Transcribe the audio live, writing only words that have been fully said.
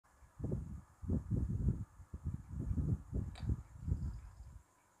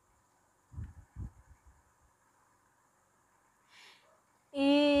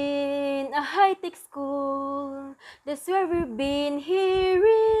high-tech school. That's where we've been here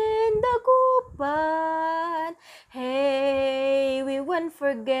in Dagupan. Hey, we won't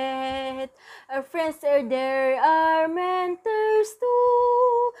forget our friends are there, our mentors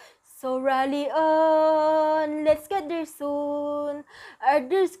too. So rally on, let's get there soon. Our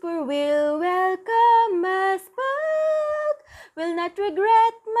dear school will welcome us back. Will not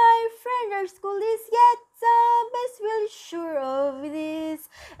regret, my friend, our school is yet the best. We're sure of this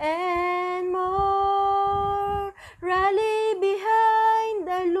and more. Rally behind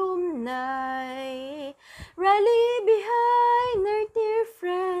alumni. Rally behind our dear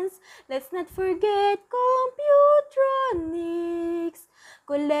friends. Let's not forget Computronics.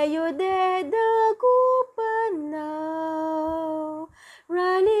 Colegio de Dagupan now.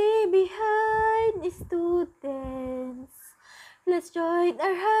 Rally behind students. Let's join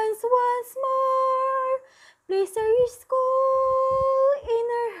our hands once more. Place our school in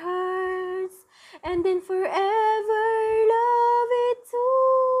our hearts, and then forever love it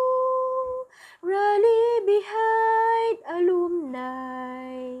too. Rally behind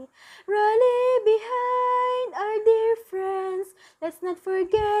alumni. Rally behind our dear friends. Let's not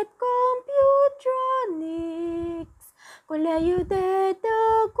forget Computronics. Colegio de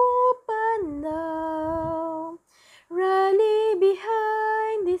Dagupan now. Rally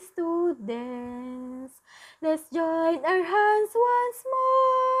behind the students. Let's join our hands once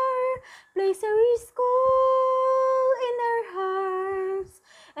more. Place our school in our hearts,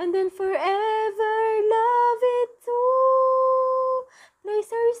 and then forever love it too.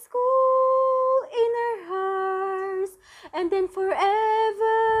 Place our school in our hearts, and then forever